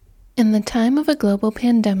In the time of a global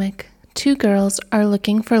pandemic, two girls are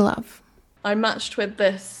looking for love. I matched with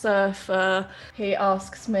this surfer. He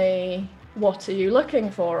asks me, "What are you looking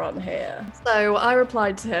for on here?" So I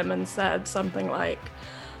replied to him and said something like,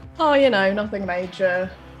 "Oh, nothing major.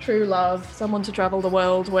 True love, someone to travel the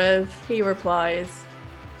world with." He replies,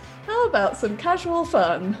 "How about some casual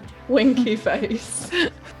fun?" Winky face.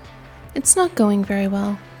 It's not going very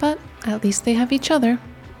well, but at least they have each other.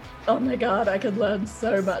 Oh my god, I could learn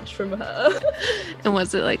so much from her. And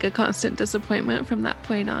was it like a constant disappointment from that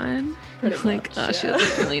point on? Pretty like, much, oh, yeah. she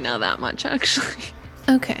doesn't really know that much, actually.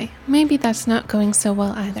 Okay, maybe that's not going so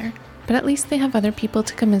well either, but at least they have other people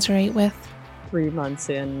to commiserate with. 3 months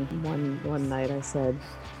in, one night I said,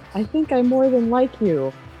 "I think I more than like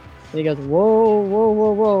you." And he goes,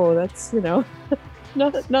 whoa, that's,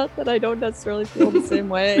 not that I don't necessarily feel the same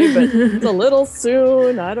way, but it's a little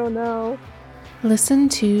soon, I don't know. Listen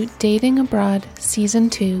to Dating Abroad Season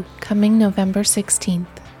 2, coming November 16th.